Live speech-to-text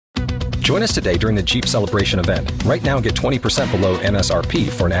Join us today during the Jeep Celebration event. Right now, get 20% below MSRP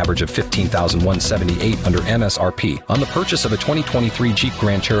for an average of $15,178 under MSRP on the purchase of a 2023 Jeep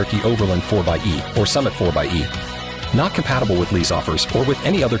Grand Cherokee Overland 4xE or Summit 4xE. Not compatible with lease offers or with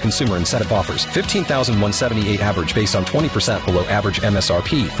any other consumer incentive offers. $15,178 average based on 20% below average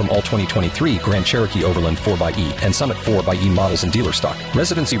MSRP from all 2023 Grand Cherokee Overland 4xE and Summit 4xE models in dealer stock.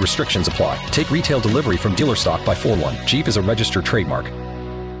 Residency restrictions apply. Take retail delivery from dealer stock by 4/1. Jeep is a registered trademark.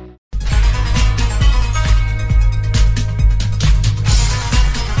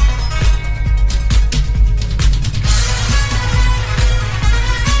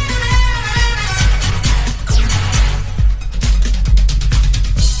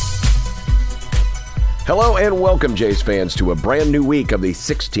 Hello and welcome, Jays fans, to a brand new week of the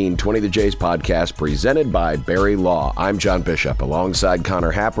 1620 The Jays podcast presented by Barry Law. I'm John Bishop alongside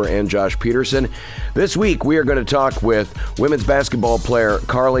Connor Happer and Josh Peterson. This week we are going to talk with women's basketball player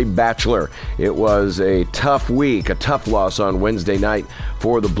Carly Bachelor. It was a tough week, a tough loss on Wednesday night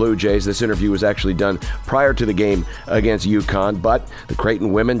for the Blue Jays. This interview was actually done prior to the game against UConn, but the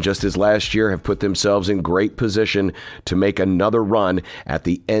Creighton women, just as last year, have put themselves in great position to make another run at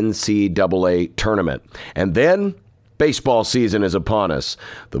the NCAA tournament. And then baseball season is upon us.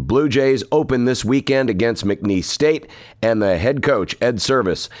 The Blue Jays open this weekend against McNeese State, and the head coach, Ed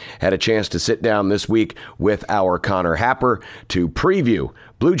Servais, had a chance to sit down this week with our Connor Happer to preview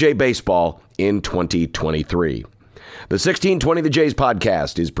Blue Jay baseball in 2023. The 1620 The Jays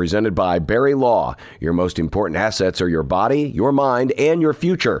podcast is presented by Barry Law. Your most important assets are your body, your mind, and your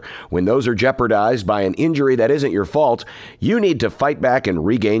future. When those are jeopardized by an injury that isn't your fault, you need to fight back and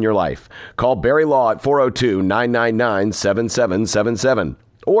regain your life. Call Barry Law at 402-999-7777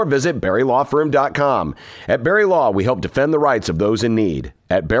 or visit barrylawfirm.com. At Barry Law, we help defend the rights of those in need.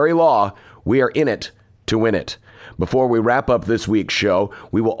 At Barry Law, we are in it to win it. Before we wrap up this week's show,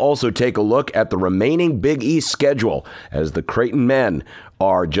 we will also take a look at the remaining Big East schedule as the Creighton men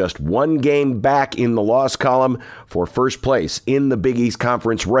are just one game back in the loss column for first place in the Big East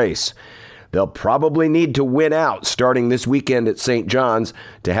Conference race. They'll probably need to win out starting this weekend at St. John's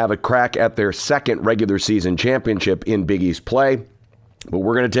to have a crack at their second regular season championship in Big East play. But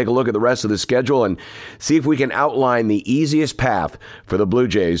we're going to take a look at the rest of the schedule and see if we can outline the easiest path for the Blue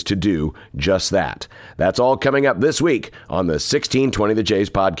Jays to do just that. That's all coming up this week on the 1620 The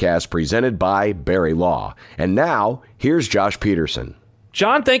Jays podcast presented by Barry Law. And now, here's Josh Peterson.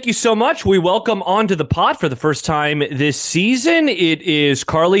 John, thank you so much. We welcome onto the pod for the first time this season. It is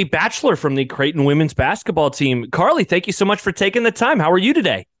Carly Bachelor from the Creighton women's basketball team. Carly, thank you so much for taking the time. How are you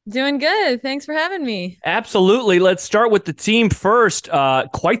today? Doing good. Thanks for having me. Absolutely. Let's start with the team first.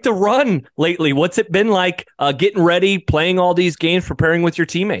 Quite the run lately. What's it been like getting ready, playing all these games, preparing with your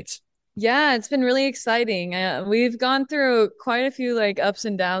teammates? Yeah, it's been really exciting. We've gone through quite a few ups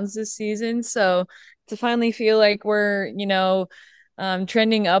and downs this season. So to finally feel like we're,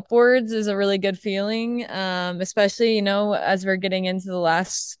 trending upwards is a really good feeling, especially, as we're getting into the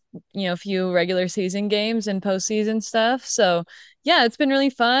last, few regular season games and postseason stuff. So yeah, it's been really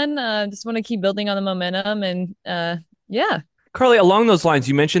fun. Just want to keep building on the momentum and yeah. Carly, along those lines,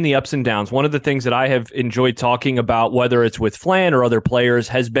 you mentioned the ups and downs. One of the things that I have enjoyed talking about, whether it's with Flan or other players,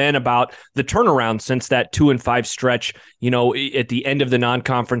 has been about the turnaround since that 2-5 stretch, at the end of the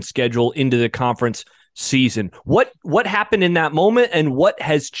non-conference schedule into the conference season. What happened in that moment and what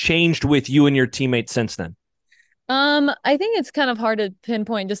has changed with you and your teammates since then? I think it's kind of hard to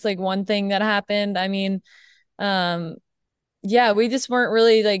pinpoint just one thing that happened. I mean, yeah, we just weren't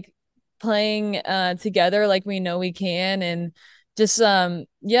really playing together like we know we can, and just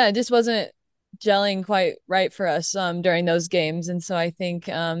it just wasn't gelling quite right for us during those games. And so I think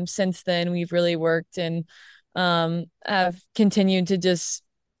since then we've really worked and have continued to just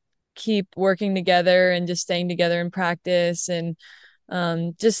keep working together and just staying together in practice and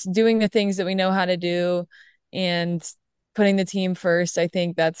just doing the things that we know how to do and putting the team first. I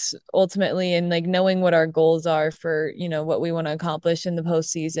think that's ultimately, and knowing what our goals are for, what we want to accomplish in the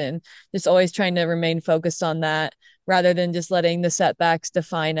postseason, just always trying to remain focused on that rather than just letting the setbacks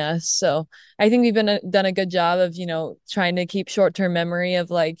define us. So I think we've done a good job of, trying to keep short-term memory of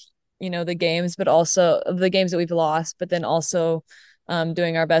the games, but also of the games that we've lost, but then also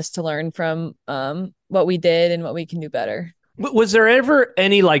doing our best to learn from what we did and what we can do better. Was there ever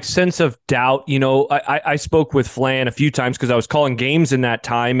any sense of doubt? I spoke with Flan a few times because I was calling games in that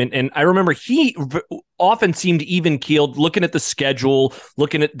time. And I remember he often seemed even-keeled, looking at the schedule,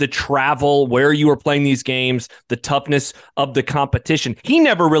 looking at the travel, where you were playing these games, the toughness of the competition. He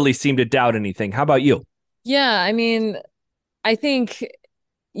never really seemed to doubt anything. How about you? Yeah, I mean, I think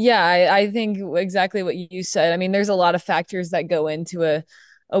exactly what you said. I mean, there's a lot of factors that go into a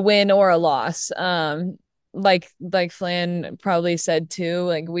a win or a loss. Like Flan probably said too,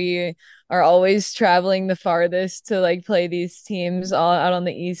 like we are always traveling the farthest to like play these teams all out on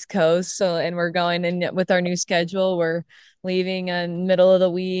the East Coast. So, and we're going in with our new schedule, we're leaving in middle of the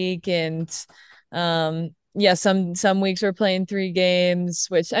week, and yeah, some weeks we're playing 3 games,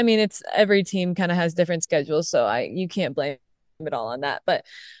 which I mean, it's every team kind of has different schedules, so I you can't blame it all on that. But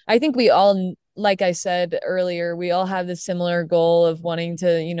I think we all, like I said earlier, we all have this similar goal of wanting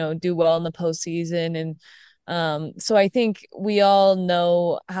to, do well in the postseason. And so I think we all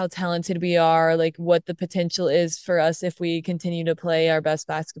know how talented we are, like what the potential is for us if we continue to play our best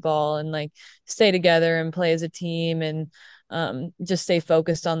basketball and like stay together and play as a team, and just stay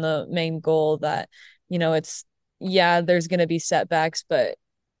focused on the main goal that, it's, yeah, there's going to be setbacks, but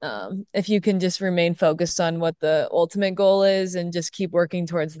if you can just remain focused on what the ultimate goal is and just keep working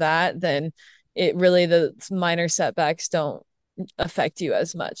towards that, then it really, the minor setbacks don't affect you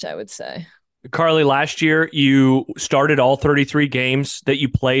as much, I would say. Carly, last year you started all 33 games that you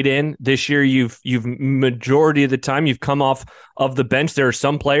played in. This year you've majority of the time you've come off of the bench. There are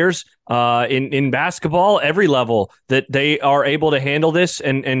some players in basketball, every level, that they are able to handle this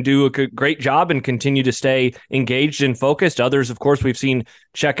and do a great job and continue to stay engaged and focused. Others, of course, we've seen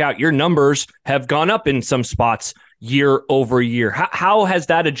check out. Your numbers have gone up in some spots year over year. How has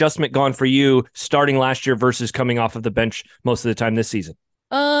that adjustment gone for you starting last year versus coming off of the bench most of the time this season?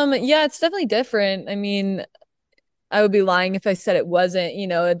 Yeah, it's definitely different. I mean, I would be lying if I said it wasn't,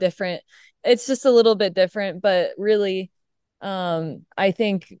 a different, it's just a little bit different, but really, I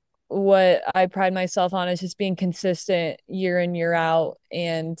think what I pride myself on is just being consistent year in, year out,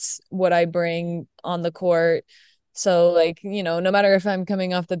 and what I bring on the court. So like, no matter if I'm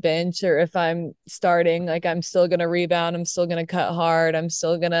coming off the bench or if I'm starting, like I'm still going to rebound. I'm still going to cut hard. I'm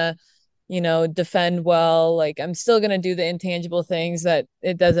still going to, defend well. Like I'm still going to do the intangible things that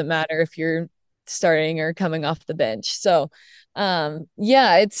it doesn't matter if you're starting or coming off the bench. So,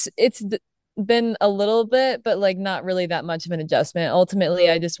 yeah, it's been a little bit, but like not really that much of an adjustment. Ultimately,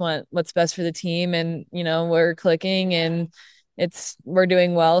 I just want what's best for the team, and, we're clicking and we're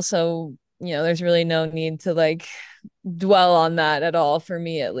doing well. So, there's really no need to like dwell on that at all. For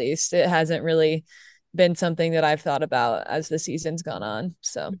me, at least, it hasn't really been something that I've thought about as the season's gone on.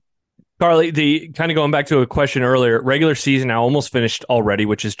 So. Carly, the kind of going back to a question earlier, regular season now almost finished already,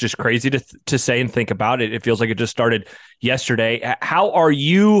 which is just crazy to say and think about it. It feels like it just started yesterday. How are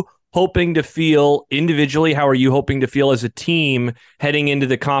you hoping to feel individually? How are you hoping to feel as a team heading into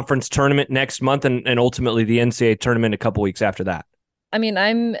the conference tournament next month and ultimately the NCAA tournament a couple weeks after that? I mean,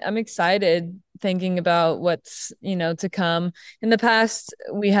 I'm excited thinking about what's, to come. In the past,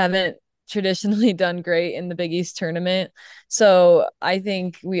 we haven't traditionally done great in the Big East tournament. So I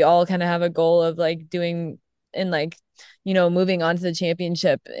think we all kind of have a goal of like doing and like, moving on to the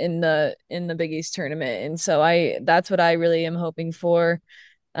championship in the Big East tournament. And so that's what I really am hoping for.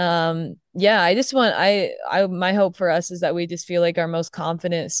 Yeah, I just want my hope for us is that we just feel like our most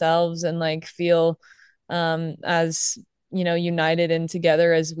confident selves and like feel as united and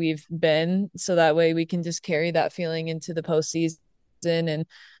together as we've been, so that way we can just carry that feeling into the postseason and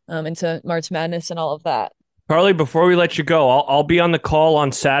into March Madness and all of that. Carly, before we let you go, I'll be on the call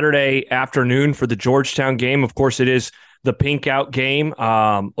on Saturday afternoon for the Georgetown game. Of course, it is the pink out game.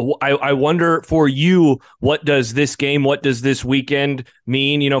 I wonder for you, what does this weekend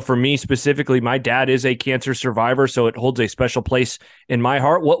mean? For me specifically, my dad is a cancer survivor, so it holds a special place in my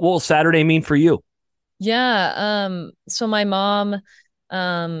heart. What will Saturday mean for you? Yeah. So my mom's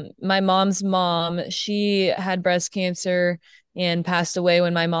mom, she had breast cancer and passed away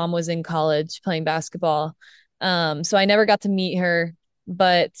when my mom was in college playing basketball. So I never got to meet her,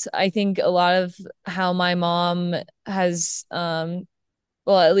 but I think a lot of how my mom has, well,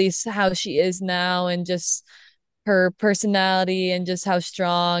 at least how she is now, and just her personality and just how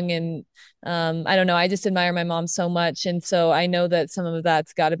strong and I don't know, I just admire my mom so much. And so I know that some of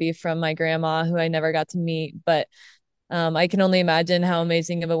that's got to be from my grandma, who I never got to meet, but I can only imagine how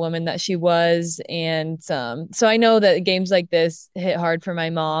amazing of a woman that she was. And so I know that games like this hit hard for my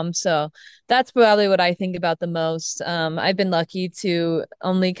mom. So that's probably what I think about the most. I've been lucky to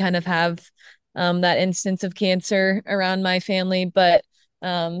only kind of have that instance of cancer around my family, but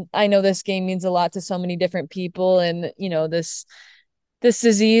I know this game means a lot to so many different people. And, this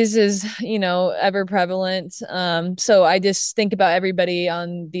disease is, ever prevalent. So I just think about everybody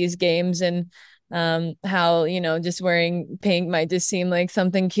on these games, and how, just wearing pink might just seem like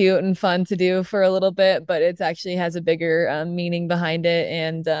something cute and fun to do for a little bit, but it actually has a bigger meaning behind it,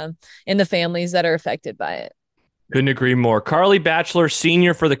 and in the families that are affected by it. Couldn't agree more. Carly Bachelor,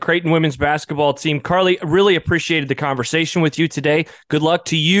 senior for the Creighton women's basketball team. Carly, really appreciated the conversation with you today. Good luck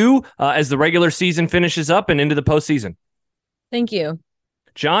to you as the regular season finishes up and into the postseason. Thank you.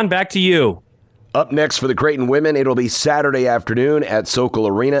 John, back to you. Up next for the Creighton women, it'll be Saturday afternoon at Sokol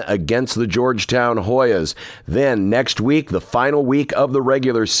Arena against the Georgetown Hoyas. Then next week, the final week of the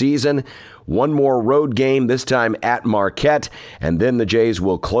regular season, one more road game, this time at Marquette, and then the Jays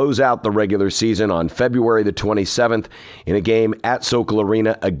will close out the regular season on February the 27th in a game at Sokol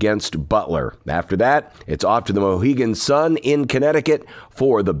Arena against Butler. After that, it's off to the Mohegan Sun in Connecticut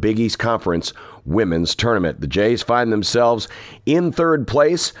for the Big East Conference Women's Tournament. The Jays find themselves in third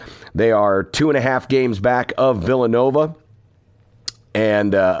place. They are 2.5 games back of Villanova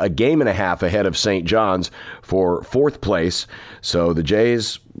and a game and a half ahead of St. John's for fourth place. So the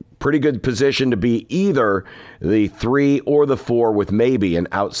Jays, pretty good position to be either the 3 or the 4 with maybe an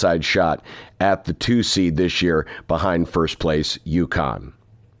outside shot at the 2 seed this year behind first place UConn.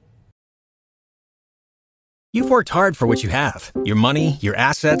 You've worked hard for what you have. Your money, your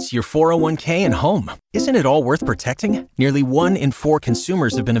assets, your 401k, and home. Isn't it all worth protecting? Nearly 1 in 4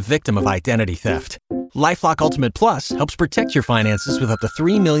 consumers have been a victim of identity theft. LifeLock Ultimate Plus helps protect your finances with up to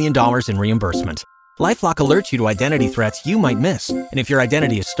 $3 million in reimbursement. LifeLock alerts you to identity threats you might miss. And if your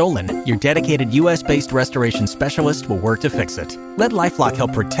identity is stolen, your dedicated U.S.-based restoration specialist will work to fix it. Let LifeLock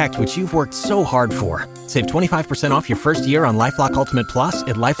help protect what you've worked so hard for. Save 25% off your first year on LifeLock Ultimate Plus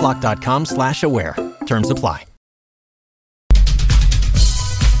at LifeLock.com/aware. Terms apply.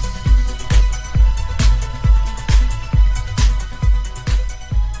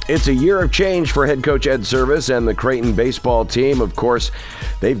 It's a year of change for head coach Ed Servais and the Creighton baseball team. Of course,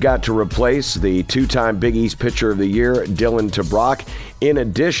 they've got to replace the 2-time Big East Pitcher of the Year, Dylan Tabrock, in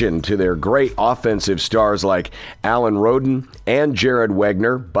addition to their great offensive stars like Alan Roden and Jared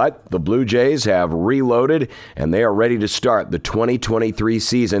Wegner. But the Blue Jays have reloaded, and they are ready to start the 2023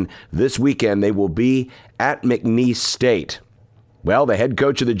 season. This weekend, they will be at McNeese State. Well, the head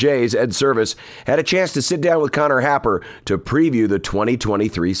coach of the Jays, Ed Servais, had a chance to sit down with Connor Happer to preview the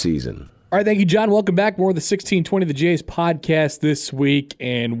 2023 season. All right, thank you, John. Welcome back. More of the 1620 The Jays podcast this week,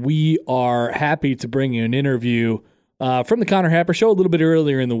 and we are happy to bring you an interview from the Connor Happer Show a little bit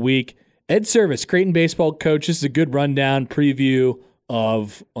earlier in the week. Ed Servais, Creighton baseball coach. This is a good rundown preview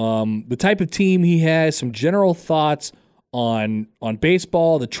of the type of team he has, some general thoughts on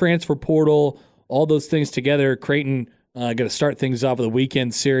baseball, the transfer portal, all those things together. Creighton going to start things off with a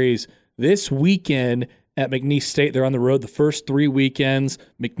weekend series this weekend at McNeese State. They're on the road the first 3 weekends: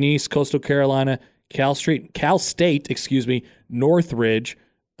 McNeese, Coastal Carolina, Cal State, Northridge,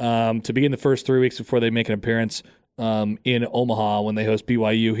 to begin the first 3 weeks before they make an appearance in Omaha when they host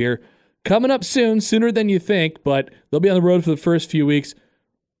BYU here. Coming up soon, sooner than you think, but they'll be on the road for the first few weeks.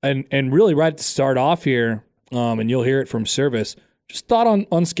 And really right to start off here, and you'll hear it from Servais, just thought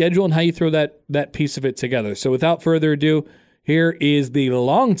on schedule and how you throw that piece of it together. So without further ado, here is the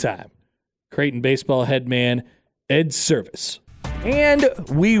longtime Creighton baseball head man, Ed Servais. And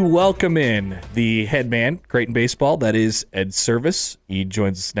we welcome in the head man, Creighton baseball, that is Ed Servais. He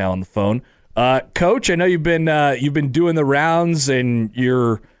joins us now on the phone. Coach, I know you've been doing the rounds, and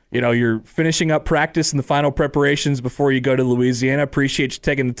you're finishing up practice and the final preparations before you go to Louisiana. Appreciate you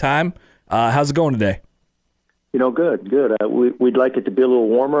taking the time. How's it going today? Good. We'd like it to be a little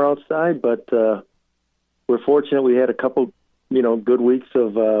warmer outside, but we're fortunate we had a couple, good weeks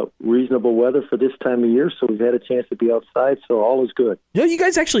of reasonable weather for this time of year, so we've had a chance to be outside, so all is good. You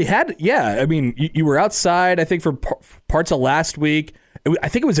guys actually had, you were outside, I think, for parts of last week. I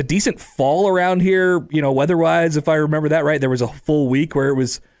think it was a decent fall around here, weather-wise, if I remember that right. There was a full week where it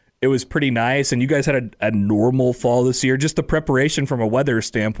was pretty nice, and you guys had a normal fall this year. Just the preparation from a weather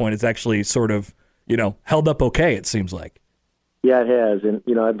standpoint is actually sort of held up okay, it seems like. Yeah, it has. And,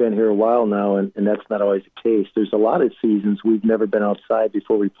 I've been here a while now, and that's not always the case. There's a lot of seasons we've never been outside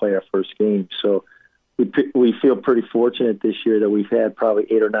before we play our first game. So we feel pretty fortunate this year that we've had probably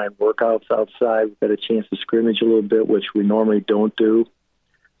 8 or 9 workouts outside. We've had a chance to scrimmage a little bit, which we normally don't do.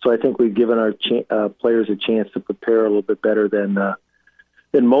 So I think we've given our players a chance to prepare a little bit better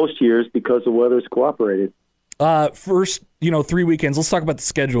than most years because the weather's cooperated. First, 3 weekends. Let's talk about the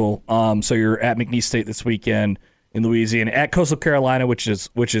schedule. So you're at McNeese State this weekend in Louisiana, at Coastal Carolina, which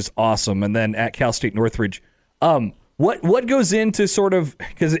is awesome, and then at Cal State Northridge. What goes into sort of,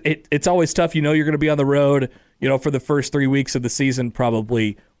 because it's always tough. You're going to be on the road, for the first 3 weeks of the season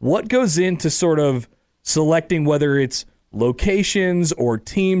probably. What goes into sort of selecting whether it's locations or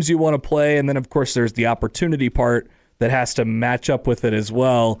teams you want to play, and then of course there's the opportunity part that has to match up with it as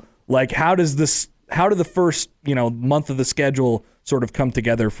well. Like how do the first month of the schedule sort of come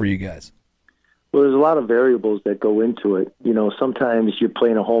together for you guys? Well, there's a lot of variables that go into it. Sometimes you're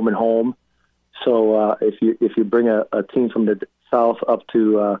playing a home and home. So if you bring a team from the south up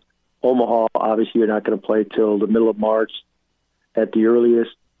to Omaha, obviously you're not going to play till the middle of March at the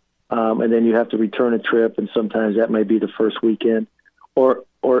earliest. And then you have to return a trip, and sometimes that may be the first weekend. Or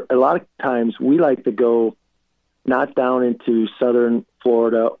a lot of times we like to go not down into southern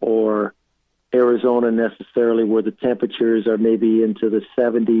Florida or Arizona necessarily, where the temperatures are maybe into the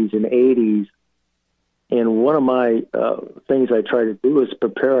 70s and 80s. And one of my things I try to do is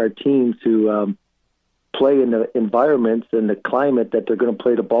prepare our team to play in the environments and the climate that they're going to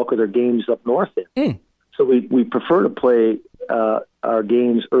play the bulk of their games up north in. So we prefer to play our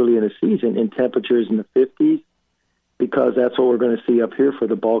games early in the season in temperatures in the 50s, because that's what we're going to see up here for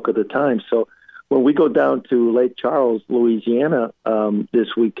the bulk of the time. So when we go down to Lake Charles, Louisiana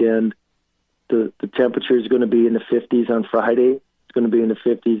this weekend, the temperature is going to be in the 50s on Friday. It's going to be in the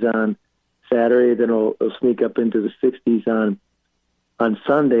 50s on Saturday. Then it'll sneak up into the 60s on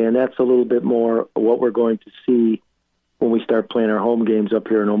Sunday, and that's a little bit more what we're going to see when we start playing our home games up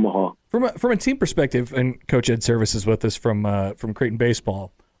here in Omaha. From a team perspective, and Coach Ed Servais is with us from Creighton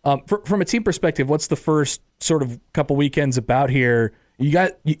baseball. From a team perspective, what's the first sort of couple weekends about here? You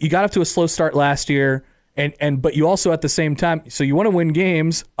got off to a slow start last year, but you also at the same time, so you want to win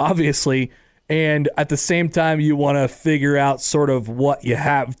games, obviously, and at the same time you want to figure out sort of what you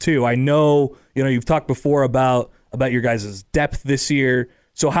have too. I know you've talked before about your guys' depth this year.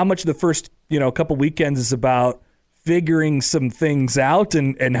 So how much of the first couple weekends is about figuring some things out,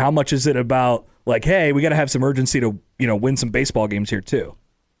 and how much is it about like, hey, we got to have some urgency to win some baseball games here too?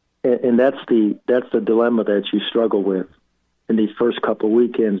 And that's the dilemma that you struggle with in these first couple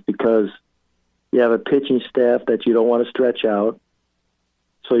weekends, because you have a pitching staff that you don't want to stretch out.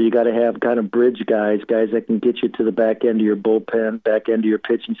 So you got to have kind of bridge guys that can get you to the back end of your bullpen, back end of your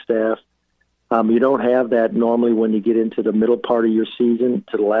pitching staff. You don't have that normally when you get into the middle part of your season.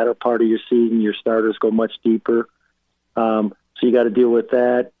 To the latter part of your season, your starters go much deeper. So you got to deal with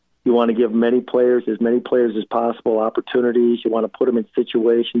that. You want to give as many players as possible opportunities. You want to put them in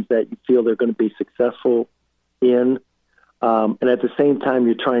situations that you feel they're going to be successful in. And at the same time,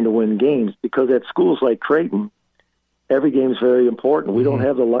 you're trying to win games, because at schools like Creighton, every game is very important. We don't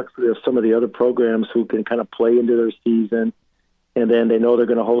have the luxury of some of the other programs who can kind of play into their season, and then they know they're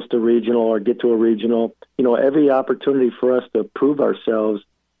going to host a regional or get to a regional. Every opportunity for us to prove ourselves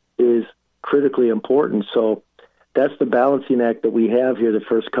is critically important. So that's the balancing act that we have here the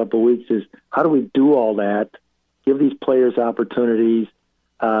first couple of weeks, is how do we do all that, give these players opportunities,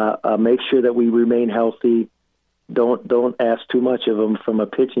 make sure that we remain healthy, don't ask too much of them from a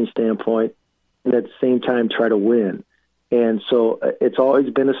pitching standpoint, and at the same time try to win. And so it's always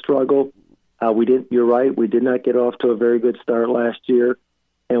been a struggle. You're right, we did not get off to a very good start last year,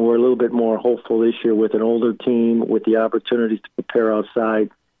 and we're a little bit more hopeful this year with an older team, with the opportunities to prepare outside,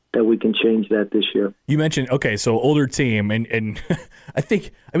 that we can change that this year. You mentioned, so older team, and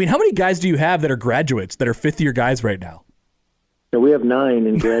how many guys do you have that are graduates, that are fifth-year guys right now? So we have 9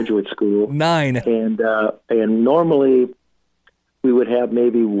 in graduate school. 9. And normally we would have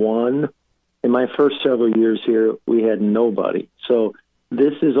maybe 1. In my first several years here, we had nobody. So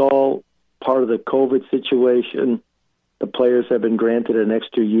this is all part of the COVID situation. The players have been granted an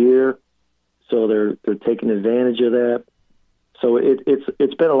extra year, so they're taking advantage of that. So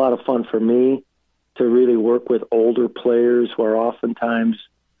it's been a lot of fun for me to really work with older players who are oftentimes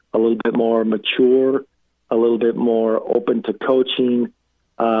a little bit more mature, a little bit more open to coaching,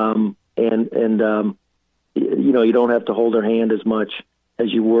 and you don't have to hold their hand as much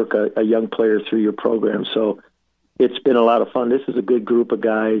as you work a young player through your program. So it's been a lot of fun. This is a good group of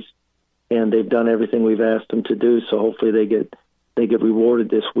guys, and they've done everything we've asked them to do. So hopefully they get rewarded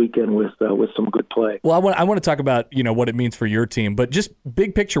this weekend with some good play. Well, I want to talk about what it means for your team, but just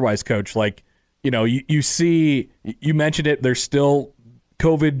big picture wise, Coach. Like you see, you mentioned it. There's still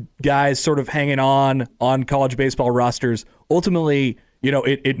COVID guys sort of hanging on college baseball rosters. Ultimately,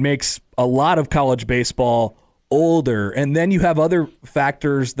 it makes a lot of college baseball older, and then you have other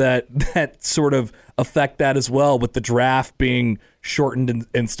factors that sort of affect that as well, with the draft being shortened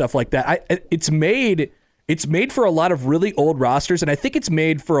and stuff like that. It's made for a lot of really old rosters, and I think it's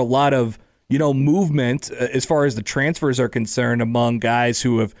made for a lot of movement as far as the transfers are concerned among guys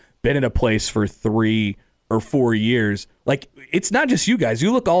who have been in a place for 3 or 4 years. Like, it's not just you guys.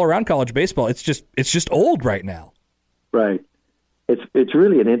 You look all around college baseball. It's just old right now. Right. It's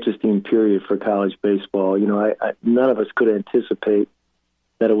really an interesting period for college baseball. None of us could anticipate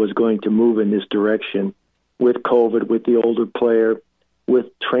that it was going to move in this direction with COVID, with the older player, with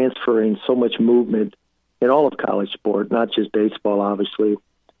transferring so much movement in all of college sport, not just baseball, obviously.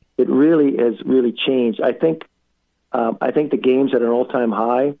 it really has really changed. I think the game's at an all-time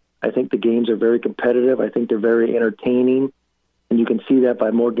high. I think the games are very competitive. I think they're very entertaining, and you can see that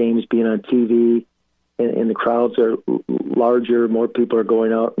by more games being on TV, and the crowds are larger. More people are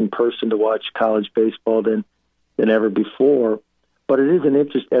going out in person to watch college baseball than ever before. But it is an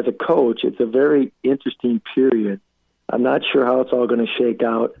interest as a coach. It's a very interesting period. I'm not sure how it's all going to shake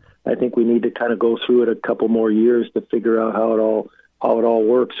out. I think we need to kind of go through it a couple more years to figure out how it all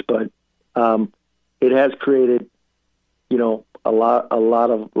works. But it has created, a lot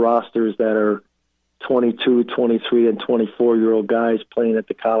of rosters that are 22, 23, and 24-year-old guys playing at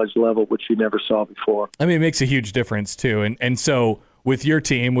the college level, which you never saw before. I mean, it makes a huge difference too. And so with your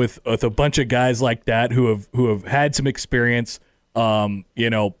team, with a bunch of guys like that who have had some experience,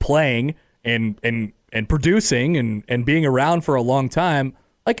 playing and producing and being around for a long time,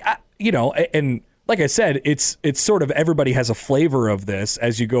 and like I said, it's sort of everybody has a flavor of this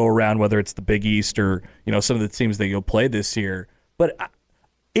as you go around, whether it's the Big East or some of the teams that you'll play this year. But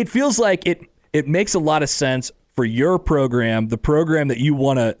it feels like it makes a lot of sense for your program, the program that you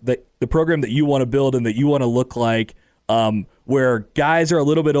want to build and that you want to look like, where guys are a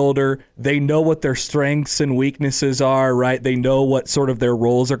little bit older, they know what their strengths and weaknesses are, right? They know what sort of their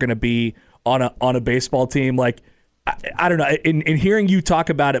roles are going to be on a baseball team. Like, I don't know. In hearing you talk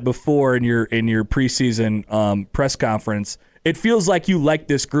about it before in your preseason press conference, it feels like you like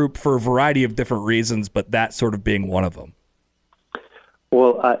this group for a variety of different reasons, but that sort of being one of them.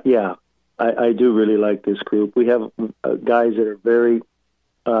 Well, I do really like this group. We have guys that are very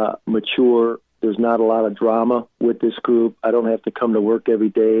mature. There's not a lot of drama with this group. I don't have to come to work every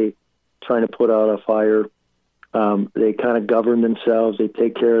day trying to put out a fire. They kind of govern themselves. They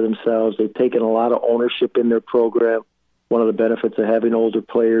take care of themselves. They've taken a lot of ownership in their program. One of the benefits of having older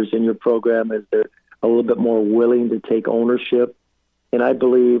players in your program is they're a little bit more willing to take ownership. And I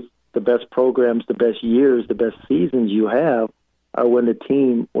believe the best programs, the best years, the best seasons you have are when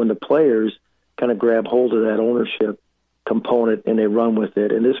the players kind of grab hold of that ownership component and they run with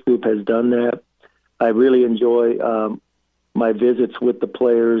it. And this group has done that. I really enjoy my visits with the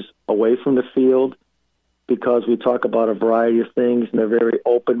players away from the field because we talk about a variety of things and they're very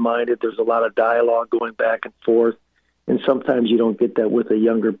open-minded. There's a lot of dialogue going back and forth, and sometimes you don't get that with a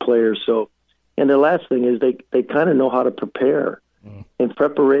younger player. So, and the last thing is they kind of know how to prepare. And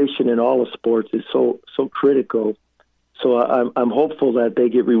preparation in all of sports is so critical. So I'm hopeful that they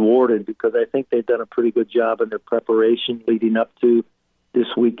get rewarded because I think they've done a pretty good job in their preparation leading up to this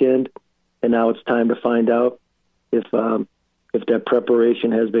weekend. And now it's time to find out if that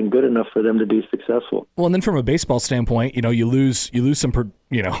preparation has been good enough for them to be successful. Well, and then from a baseball standpoint, you lose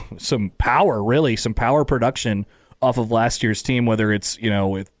some power, really, some power production off of last year's team, whether it's,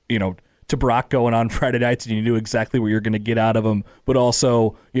 with Tabrak going on Friday nights and you knew exactly what you're going to get out of him, but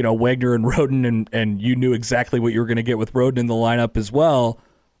also, Wagner and Roden and you knew exactly what you were going to get with Roden in the lineup as well.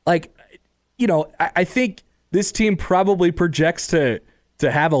 Like, I think this team probably projects to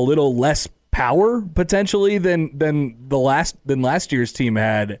have a little less power potentially than last year's team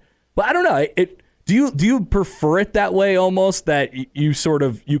had. But I don't know. Do you prefer it that way almost, that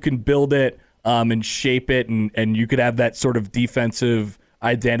you can build it and shape it and you could have that sort of defensive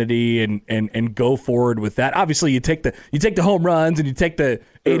identity and go forward with that? Obviously, you take the home runs and you take the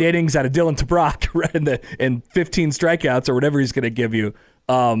 8 innings out of Dylan Tabrak, right, and 15 strikeouts or whatever he's going to give you.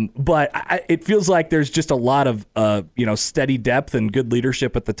 But it feels like there's just a lot of steady depth and good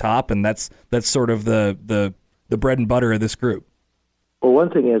leadership at the top, and that's sort of the bread and butter of this group. Well,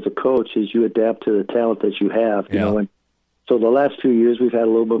 one thing as a coach is you adapt to the talent that you have, and so the last few years we've had a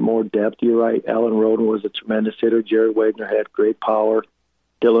little bit more depth. You're right. Alan Roden was a tremendous hitter. Jared Wagner had great power.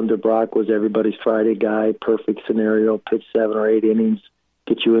 Dylan Tabrak was everybody's Friday guy, perfect scenario, pitch 7 or 8 innings,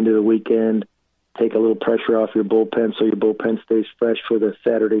 get you into the weekend, take a little pressure off your bullpen so your bullpen stays fresh for the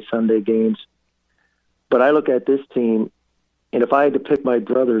Saturday, Sunday games. But I look at this team, and if I had to pick my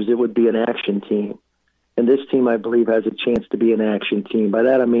druthers, it would be an action team. And this team, I believe, has a chance to be an action team. By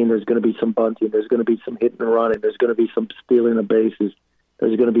that, I mean there's going to be some bunting, there's going to be some hitting and running, there's going to be some stealing of bases,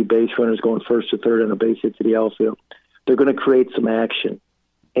 there's going to be base runners going first to third and a base hit to the outfield. They're going to create some action.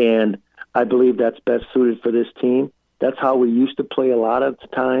 And I believe that's best suited for this team. That's how we used to play a lot of the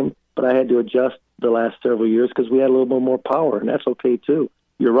time, but I had to adjust the last several years because we had a little bit more power, and that's okay too.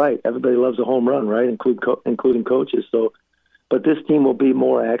 You're right. Everybody loves a home run, right, including coaches. So, but this team will be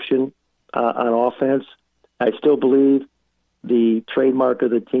more action on offense. I still believe the trademark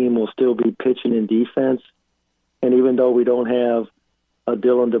of the team will still be pitching and defense. And even though we don't have a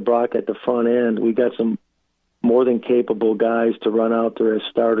Dylan Tabrak at the front end, we got some more than capable guys to run out there as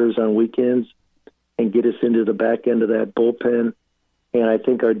starters on weekends and get us into the back end of that bullpen. and I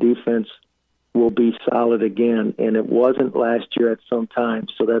think our defense will be solid again. And it wasn't last year at some time,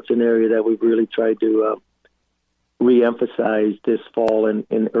 so that's an area that we've really tried to re-emphasize this fall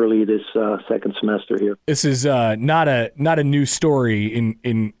and early this second semester here. This is not a new story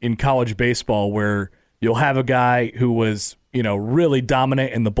in college baseball, where you'll have a guy who was really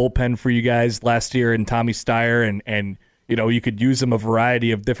dominant in the bullpen for you guys last year in Tommy Steyer, and you could use him a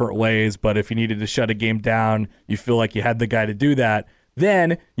variety of different ways, but if you needed to shut a game down, you feel like you had the guy to do that.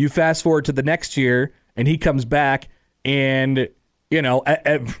 Then you fast forward to the next year, and he comes back, and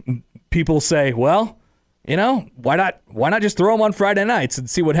people say, well, why not just throw him on Friday nights and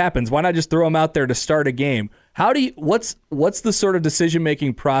see what happens? Why not just throw him out there to start a game? What's the sort of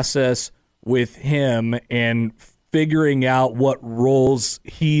decision-making process with him and figuring out what roles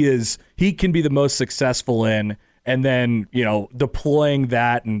he can be the most successful in, and then, deploying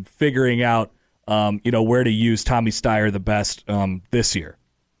that and figuring out, where to use Tommy Steyer the best this year?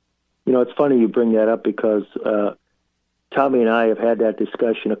 It's funny you bring that up, because Tommy and I have had that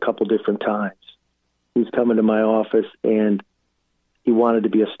discussion a couple different times. He's come into my office and he wanted to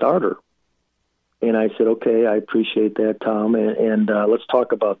be a starter. And I said, okay, I appreciate that, Tom. And let's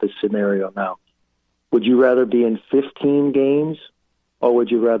talk about this scenario now. Would you rather be in 15 games or would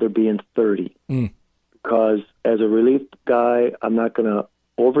you rather be in 30? Because as a relief guy, I'm not going to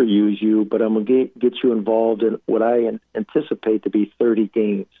overuse you, but I'm going to get you involved in what I anticipate to be 30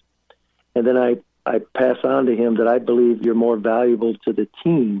 games. And then I pass on to him that I believe you're more valuable to the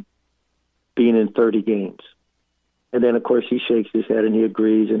team being in 30 games. And then, of course, he shakes his head and he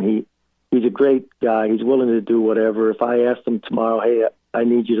agrees, and he's a great guy. He's willing to do whatever. If I asked him tomorrow, hey, I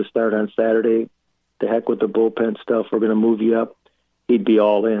need you to start on Saturday, the heck with the bullpen stuff, we're going to move you up, he'd be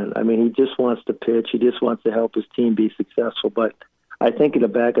all in. I mean, he just wants to pitch. He just wants to help his team be successful. But I think in the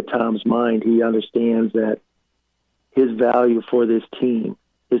back of Tom's mind, he understands that his value for this team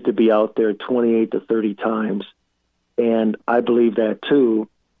is to be out there 28 to 30 times. And I believe that too.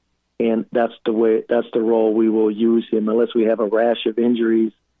 And that's the role we will use him, unless we have a rash of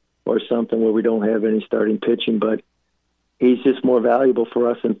injuries or something where we don't have any starting pitching. But he's just more valuable for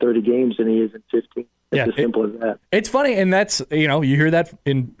us in 30 games than he is in 15. It's as simple as that. It's funny, and that's, you hear that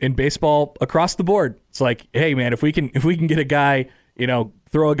in baseball across the board. It's like, hey man, if we can get a guy,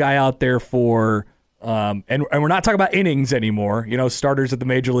 throw a guy out there for and we're not talking about innings anymore. Starters at the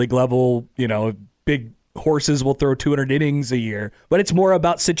major league level, big horses will throw 200 innings a year, but it's more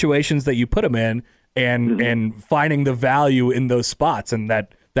about situations that you put them in and finding the value in those spots, and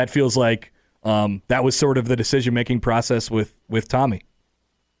that feels like that was sort of the decision-making process with Tommy.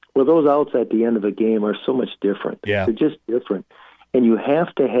 Well, those outs at the end of a game are so much different. Yeah. They're just different. And you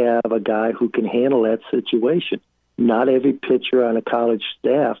have to have a guy who can handle that situation. Not every pitcher on a college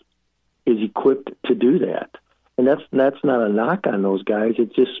staff is equipped to do that. And that's not a knock on those guys.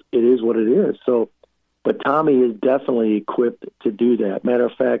 It is what it is. So, but Tommy is definitely equipped to do that. Matter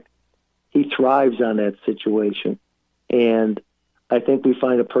of fact, he thrives on that situation. And I think we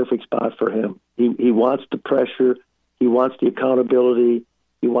find a perfect spot for him. He wants the pressure. He wants the accountability.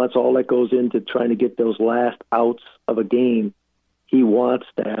 He wants all that goes into trying to get those last outs of a game. He wants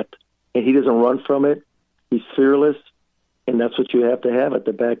that. And he doesn't run from it. He's fearless. And that's what you have to have at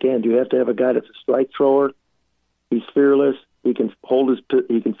the back end. You have to have a guy that's a strike thrower. He's fearless. He can field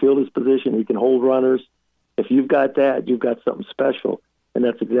his position. He can hold runners. If you've got that, you've got something special. And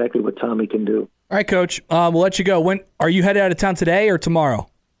that's exactly what Tommy can do. All right, Coach. We'll let you go. When are you headed out of town, today or tomorrow?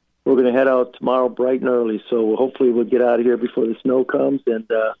 We're going to head out tomorrow bright and early, so hopefully we'll get out of here before the snow comes, and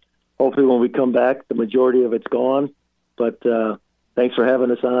hopefully when we come back, the majority of it's gone. But thanks for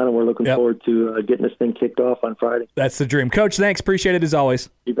having us on, and we're looking forward to getting this thing kicked off on Friday. That's the dream. Coach, thanks. Appreciate it as always.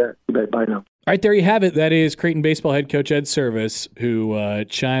 You bet. Bye now. All right, there you have it. That is Creighton baseball head coach Ed Servais, who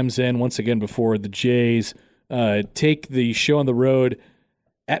chimes in once again before the Jays take the show on the road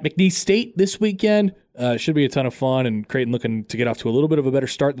at McNeese State this weekend. Should be a ton of fun, and Creighton looking to get off to a little bit of a better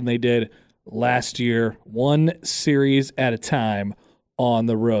start than they did last year, one series at a time on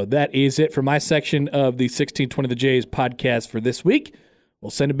the road. That is it for my section of the 1620 The Jays podcast for this week. We'll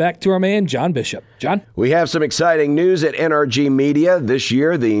send it back to our man, John Bishop. John? We have some exciting news at NRG Media. This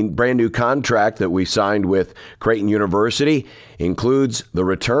year, the brand new contract that we signed with Creighton University includes the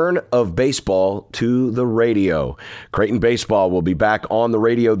return of baseball to the radio. Creighton baseball will be back on the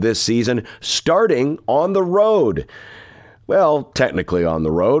radio this season, starting on the road. Well, technically on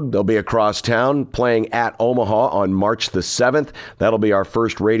the road. They'll be across town playing at Omaha on March the 7th. That'll be our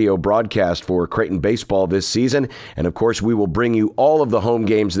first radio broadcast for Creighton baseball this season. And of course, we will bring you all of the home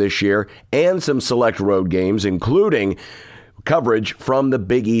games this year and some select road games, including coverage from the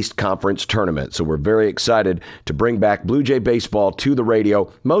Big East Conference Tournament. So we're very excited to bring back Blue Jay baseball to the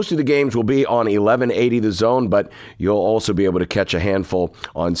radio. Most of the games will be on 1180 The Zone, but you'll also be able to catch a handful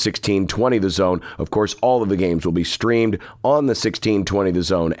on 1620 The Zone. Of course, all of the games will be streamed on the 1620 The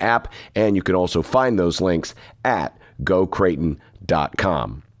Zone app, and you can also find those links at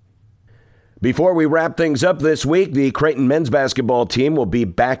gocreighton.com. Before we wrap things up this week, the Creighton men's basketball team will be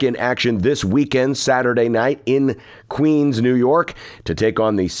back in action this weekend, Saturday night in Queens, New York, to take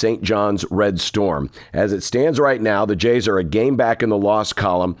on the St. John's Red Storm. As it stands right now, the Jays are a game back in the loss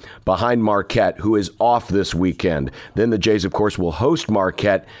column behind Marquette, who is off this weekend. Then the Jays, of course, will host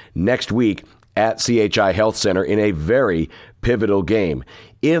Marquette next week at CHI Health Center in a very pivotal game.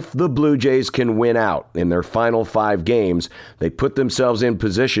 If the Blue Jays can win out in their final 5 games, they put themselves in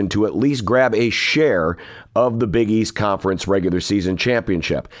position to at least grab a share of the Big East Conference regular season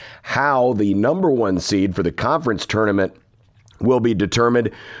championship. How the number 1 seed for the conference tournament will be determined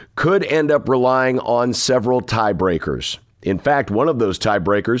could end up relying on several tiebreakers. In fact, one of those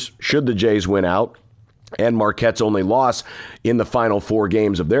tiebreakers, should the Jays win out, and Marquette's only loss in the final 4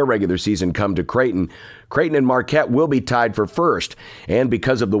 games of their regular season come to Creighton, Creighton and Marquette will be tied for first. And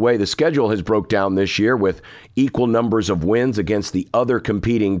because of the way the schedule has broke down this year with equal numbers of wins against the other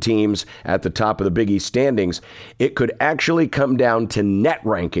competing teams at the top of the Big East standings, it could actually come down to net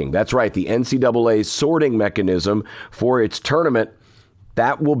ranking. That's right, the NCAA's sorting mechanism for its tournament.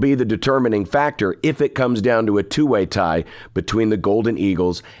 That will be the determining factor if it comes down to a 2-way tie between the Golden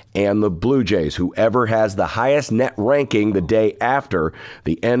Eagles and the Blue Jays. Whoever has the highest net ranking the day after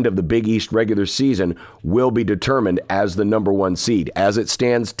the end of the Big East regular season will be determined as the number 1 seed. As it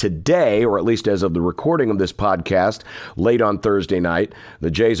stands today, or at least as of the recording of this podcast late on Thursday night, the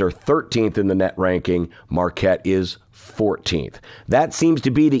Jays are 13th in the net ranking. Marquette is 14th. That seems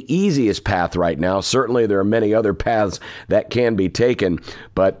to be the easiest path right now. Certainly there are many other paths that can be taken,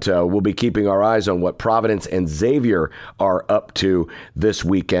 but we'll be keeping our eyes on what Providence and Xavier are up to this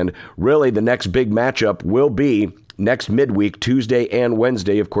weekend. Really, the next big matchup will be next midweek, Tuesday and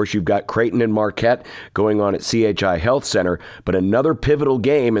Wednesday. Of course, you've got Creighton and Marquette going on at CHI Health Center, but another pivotal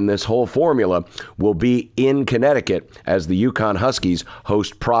game in this whole formula will be in Connecticut as the UConn Huskies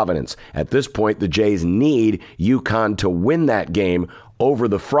host Providence. At this point, the Jays need UConn to win that game over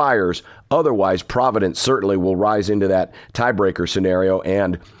the Friars. Otherwise, Providence certainly will rise into that tiebreaker scenario,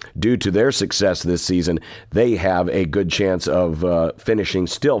 and due to their success this season, they have a good chance of finishing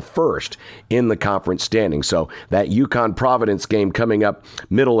still first in the conference standing. So that UConn-Providence game coming up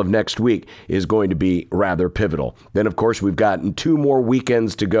middle of next week is going to be rather pivotal. Then, of course, we've got 2 more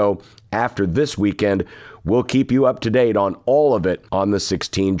weekends to go after this weekend. We'll keep you up to date on all of it on the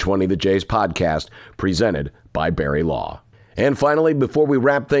 1620 The Jays podcast, presented by Barry Law. And finally, before we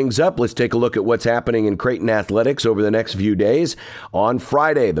wrap things up, let's take a look at what's happening in Creighton athletics over the next few days. On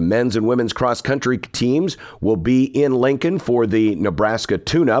Friday, the men's and women's cross-country teams will be in Lincoln for the Nebraska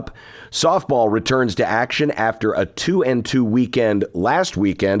tune-up. Softball returns to action after a 2-2 weekend last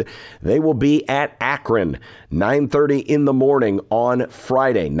weekend. They will be at Akron, 9:30 in the morning on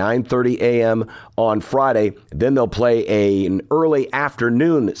Friday, 9:30 a.m. on Friday. Then they'll play an early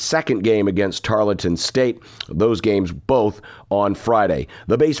afternoon second game against Tarleton State. Those games both on Friday.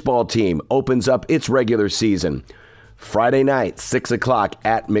 The baseball team opens up its regular season Friday night, 6 o'clock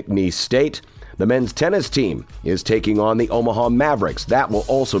at McNeese State. The men's tennis team is taking on the Omaha Mavericks. That will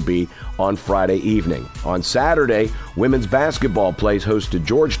also be on Friday evening. On Saturday, women's basketball plays host to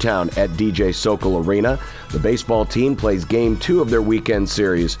Georgetown at DJ Sokol Arena. The baseball team plays Game 2 of their weekend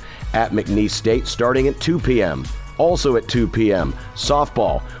series at McNeese State starting at 2 p.m. Also at 2 p.m.,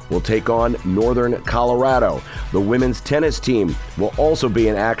 softball will take on Northern Colorado. The women's tennis team will also be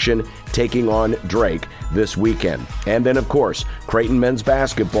in action, taking on Drake this weekend. And then, of course, Creighton men's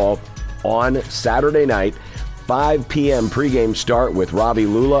basketball on Saturday night, 5 p.m. pregame start with Ravi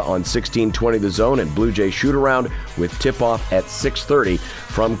Lula on 1620 The Zone and Blue Jay shoot-around with tip-off at 6:30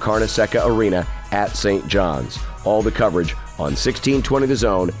 from Carnesecca Arena at St. John's. All the coverage on 1620 The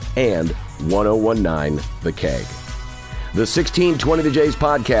Zone and 1019 The Keg. The 1620 The Jays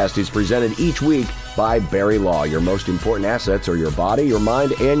podcast is presented each week by Barry Law. Your most important assets are your body, your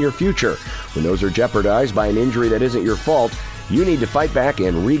mind, and your future. When those are jeopardized by an injury that isn't your fault, you need to fight back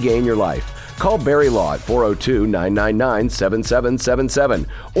and regain your life. Call Barry Law at 402-999-7777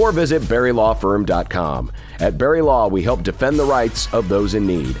 or visit BarryLawFirm.com. At Barry Law, we help defend the rights of those in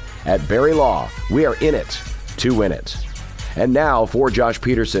need. At Barry Law, we are in it to win it. And now, for Josh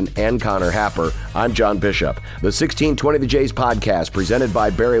Peterson and Connor Happer, I'm John Bishop. The 1620 The Jays podcast, presented by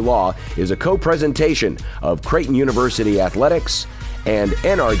Barry Law, is a co-presentation of Creighton University Athletics and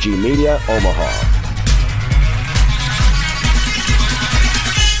NRG Media Omaha.